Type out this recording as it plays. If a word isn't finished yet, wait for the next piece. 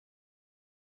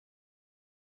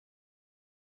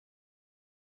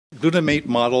glutamate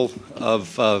model of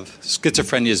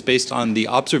schizophrenia is based on the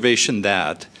observation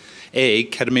that A,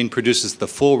 ketamine produces the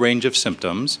full range of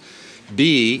symptoms,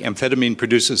 B, amphetamine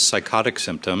produces psychotic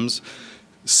symptoms,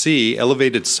 C,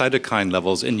 elevated cytokine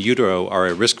levels in utero are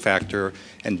a risk factor,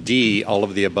 and D, all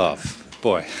of the above.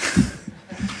 Boy,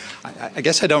 I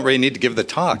guess I don't really need to give the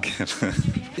talk.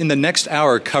 In the next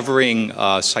hour, covering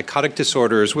psychotic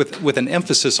disorders with an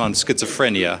emphasis on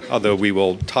schizophrenia, although we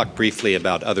will talk briefly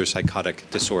about other psychotic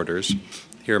disorders.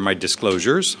 Here are my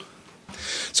disclosures.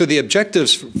 So the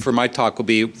objectives for my talk will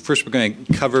be, first we're going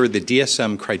to cover the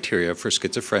DSM criteria for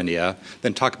schizophrenia,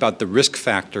 then talk about the risk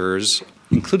factors,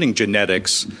 including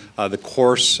genetics, the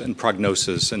course and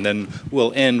prognosis, and then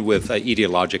we'll end with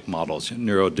etiologic models,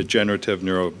 neurodegenerative,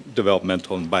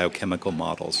 neurodevelopmental, and biochemical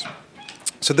models.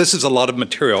 So this is a lot of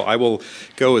material. I will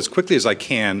go as quickly as I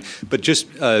can, but just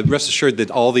rest assured that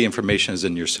all the information is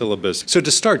in your syllabus. So to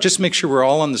start, just make sure we're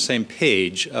all on the same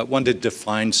page. One, to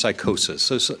define psychosis.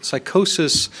 So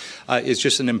psychosis is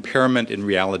just an impairment in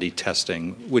reality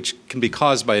testing, which can be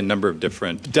caused by a number of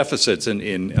different deficits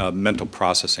in mental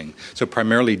processing. So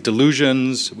primarily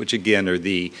delusions, which again are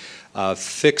the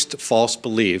fixed false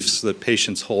beliefs that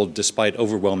patients hold despite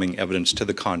overwhelming evidence to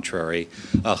the contrary,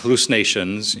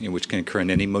 hallucinations, which can occur in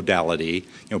any modality,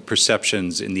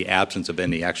 perceptions in the absence of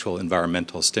any actual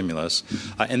environmental stimulus,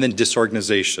 and then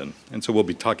disorganization. And so we'll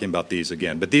be talking about these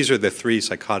again. But these are the three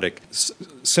psychotic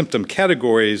symptom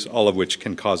categories, all of which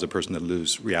can cause a person to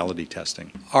lose reality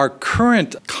testing. Our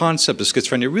current concept of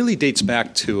schizophrenia really dates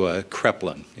back to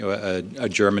Kraepelin, a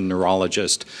German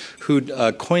neurologist who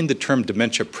coined the term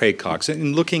dementia praecox.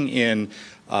 And looking in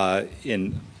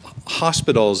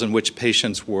hospitals in which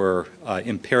patients were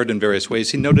impaired in various ways,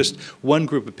 he noticed one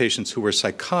group of patients who were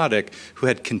psychotic, who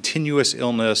had continuous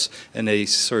illness and a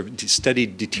sort of steady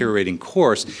deteriorating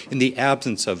course in the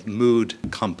absence of mood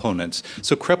components.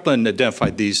 So Kraepelin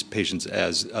identified these patients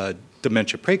as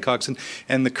dementia praecox,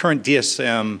 and the current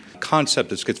DSM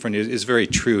concept of schizophrenia is very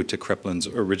true to Kraepelin's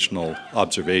original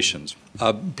observations.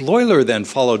 Bloiler then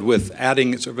followed with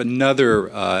adding sort of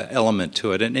another element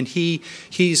to it, and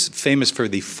he's famous for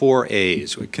the 4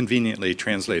 A's, conveniently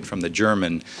translated from the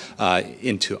German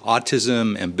into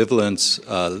autism, ambivalence,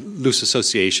 loose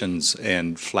associations,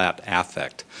 and flat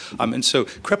affect. And so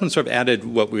Kraepelin sort of added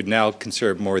what we would now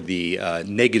consider more the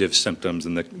negative symptoms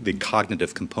and the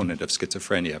cognitive component of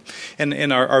schizophrenia.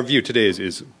 And our view today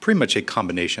is pretty much a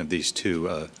combination of these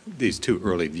two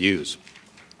early views.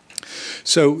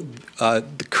 So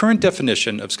the current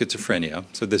definition of schizophrenia,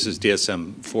 so this is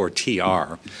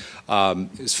DSM-4-TR,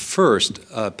 is first,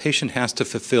 a patient has to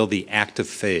fulfill the active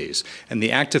phase. And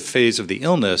the active phase of the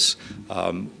illness,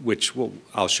 which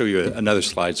I'll show you another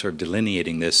slide sort of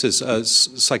delineating this, is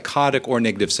psychotic or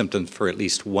negative symptoms for at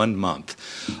least 1 month.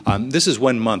 This is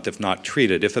 1 month if not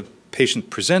treated. If a patient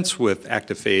presents with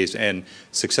active phase and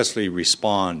successfully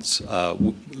responds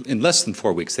in less than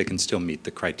 4 weeks, they can still meet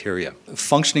the criteria.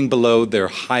 Functioning below their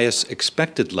highest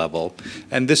expected level,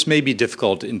 and this may be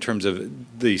difficult in terms of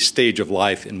the stage of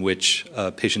life in which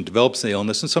a patient develops the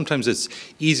illness, and sometimes it's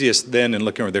easiest then in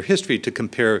looking over their history to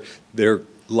compare their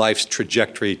life's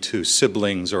trajectory to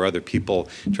siblings or other people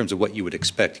in terms of what you would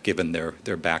expect given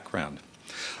their background.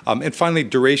 And finally,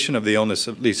 duration of the illness,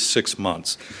 at least 6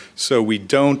 months. So we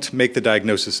don't make the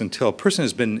diagnosis until a person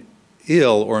has been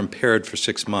ill or impaired for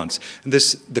 6 months. And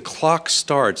the clock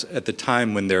starts at the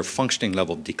time when their functioning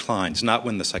level declines, not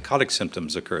when the psychotic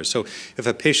symptoms occur. So if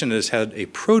a patient has had a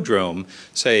prodrome,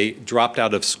 say dropped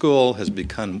out of school, has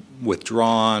become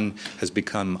withdrawn, has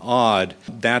become odd,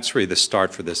 that's really the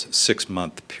start for this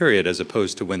 6-month period as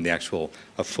opposed to when the actual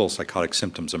full psychotic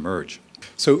symptoms emerge.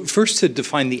 So first, to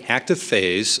define the active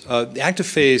phase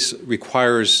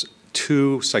requires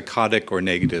 2 psychotic or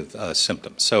negative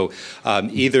symptoms. So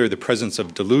either the presence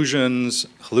of delusions,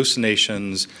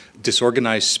 hallucinations,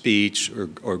 disorganized speech,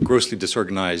 or grossly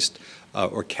disorganized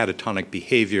or catatonic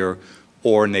behavior,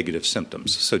 or negative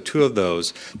symptoms. So 2 of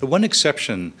those. The one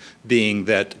exception being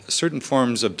that certain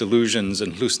forms of delusions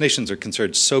and hallucinations are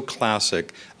considered so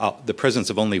classic, the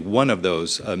presence of only one of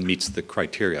those meets the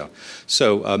criteria.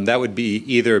 So that would be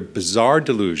either bizarre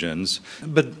delusions,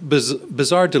 but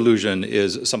bizarre delusion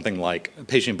is something like a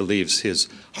patient believes his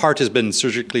heart has been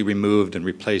surgically removed and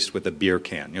replaced with a beer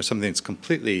can, something that's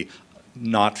completely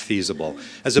not feasible,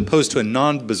 as opposed to a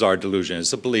non-bizarre delusion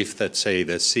is the belief that, say,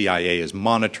 the CIA is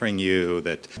monitoring you,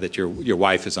 that your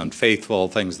wife is unfaithful,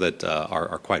 things that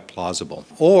are quite plausible.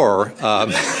 Or, I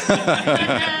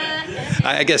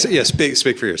guess, yeah, speak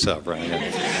for yourself, right?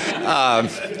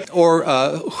 Or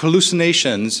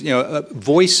hallucinations,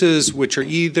 voices which are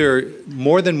either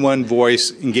more than one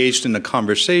voice engaged in a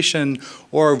conversation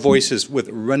or voices with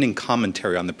running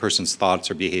commentary on the person's thoughts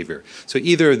or behavior. So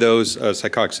either of those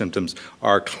psychotic symptoms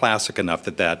are classic enough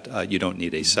that you don't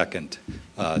need a second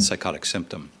psychotic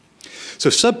symptom. So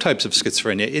subtypes of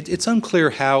schizophrenia, it's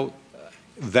unclear how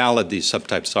valid these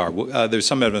subtypes are. There's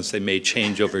some evidence they may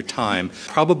change over time.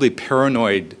 Probably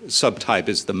paranoid subtype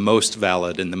is the most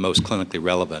valid and the most clinically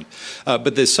relevant.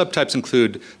 But the subtypes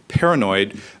include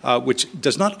paranoid, which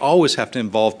does not always have to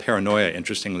involve paranoia,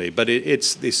 interestingly, but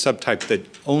it's the subtype that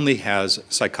only has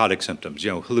psychotic symptoms,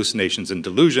 hallucinations and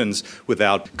delusions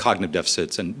without cognitive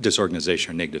deficits and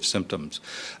disorganization or negative symptoms.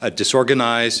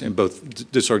 Disorganized, in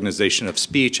both disorganization of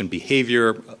speech and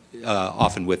behavior,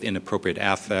 often with inappropriate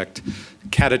affect.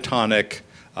 Catatonic,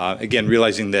 again,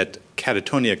 realizing that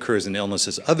catatonia occurs in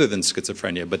illnesses other than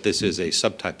schizophrenia, but this is a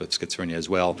subtype of schizophrenia as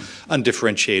well,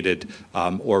 undifferentiated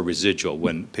or residual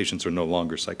when patients are no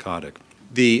longer psychotic.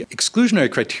 The exclusionary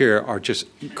criteria are just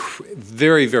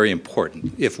very, very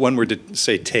important. If one were to,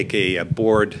 say, take a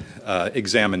board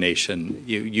examination,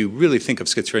 you really think of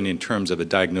schizophrenia in terms of a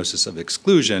diagnosis of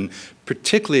exclusion,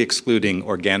 particularly excluding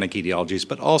organic etiologies,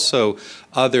 but also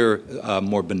other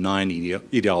more benign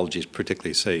etiologies,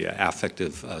 particularly, say,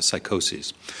 affective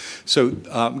psychoses. So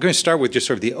I'm going to start with just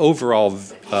sort of the overall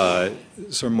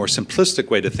sort of more simplistic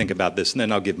way to think about this, and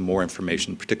then I'll give more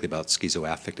information, particularly about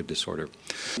schizoaffective disorder.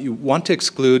 You want to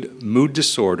exclude mood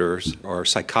disorders or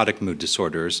psychotic mood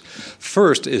disorders.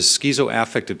 First is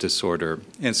schizoaffective disorder.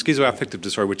 And schizoaffective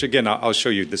disorder, which again, I'll show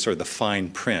you the sort of the fine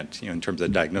print, in terms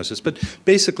of diagnosis, but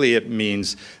basically it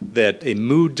means that a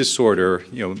mood disorder,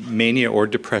 mania or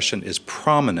depression is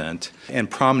prominent, and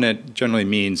prominent generally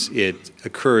means it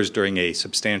occurs during a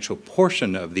substantial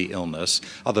portion of the illness,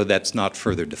 although that's not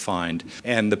further defined.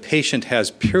 And the patient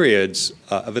has periods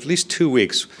of at least 2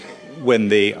 weeks when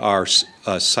they are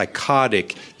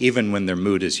psychotic, even when their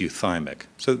mood is euthymic.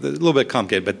 So a little bit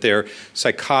complicated, but they're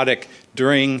psychotic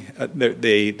during,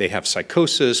 they have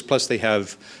psychosis, plus they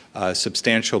have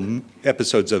substantial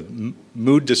episodes of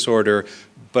mood disorder,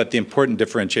 but the important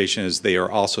differentiation is they are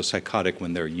also psychotic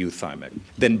when they're euthymic.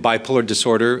 Then bipolar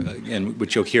disorder,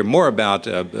 which you'll hear more about,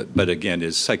 but again,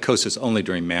 is psychosis only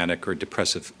during manic or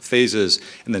depressive phases,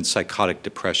 and then psychotic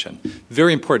depression.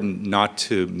 Very important not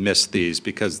to miss these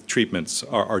because treatments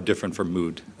are different for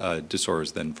mood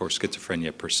disorders than for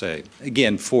schizophrenia per se.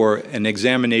 Again, for an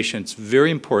examination, it's very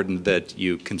important that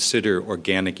you consider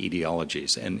organic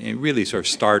etiologies and really sort of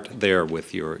start there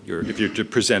with if you're to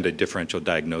present a differential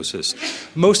diagnosis.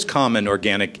 Most common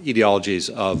organic etiologies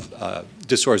of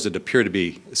disorders that appear to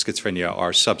be schizophrenia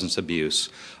are substance abuse.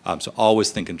 So always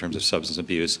think in terms of substance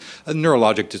abuse.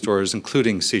 Neurologic disorders,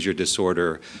 including seizure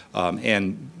disorder,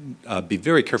 and be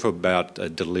very careful about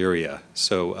deliria.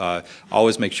 So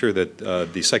always make sure that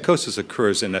the psychosis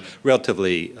occurs in a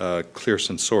relatively clear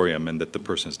sensorium and that the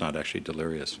person is not actually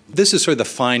delirious. This is sort of the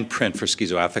fine print for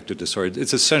schizoaffective disorder.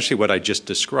 It's essentially what I just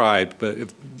described, but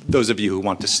if those of you who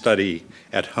want to study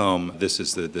at home, this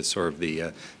is the sort of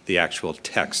the actual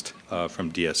text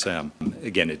from DSM.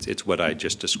 Again, it's what I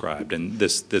just described, and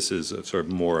this is sort of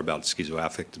more about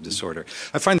schizoaffective disorder.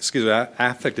 I find that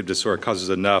schizoaffective disorder causes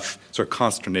enough sort of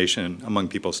consternation among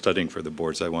people studying for the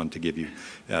boards. I wanted to give you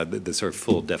the sort of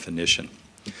full definition.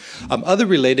 Other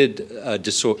related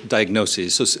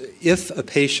diagnoses, so if a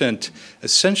patient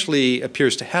essentially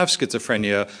appears to have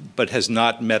schizophrenia but has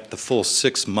not met the full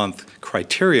 6-month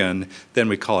criterion, then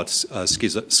we call it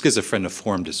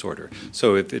schizophreniform disorder.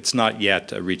 So if it's not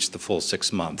yet reached the full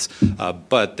 6 months,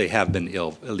 but they have been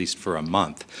ill at least for a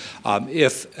month.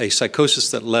 If a psychosis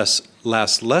that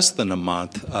lasts less than a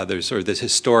month, there's sort of this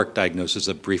historic diagnosis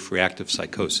of brief reactive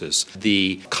psychosis.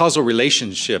 The causal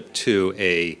relationship to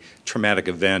a traumatic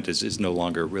event is no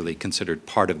longer really considered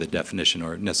part of the definition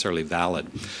or necessarily valid.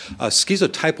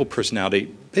 Schizotypal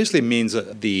personality basically means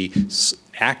the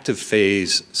active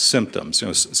phase symptoms,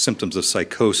 symptoms of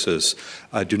psychosis,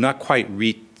 do not quite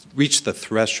reach the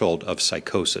threshold of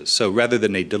psychosis. So rather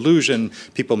than a delusion,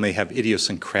 people may have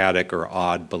idiosyncratic or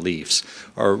odd beliefs.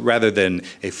 Or rather than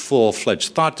a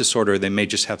full-fledged thought disorder, they may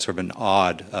just have sort of an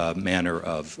odd manner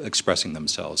of expressing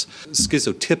themselves.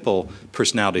 Schizotypal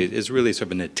personality is really sort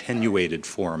of an attenuated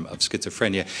form of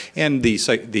schizophrenia, and the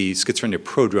schizophrenia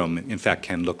prodrome, in fact,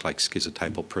 can look like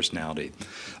schizotypal personality.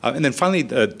 And then finally,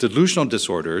 delusional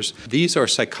disorders. These are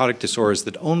psychotic disorders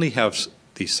that only have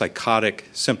the psychotic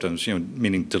symptoms,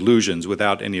 meaning delusions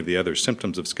without any of the other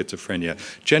symptoms of schizophrenia,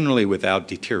 generally without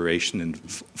deterioration in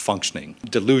functioning.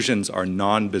 Delusions are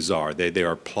non-bizarre. They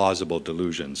are plausible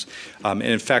delusions. And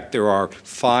in fact, there are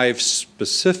 5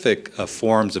 specific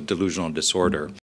forms of delusional disorder.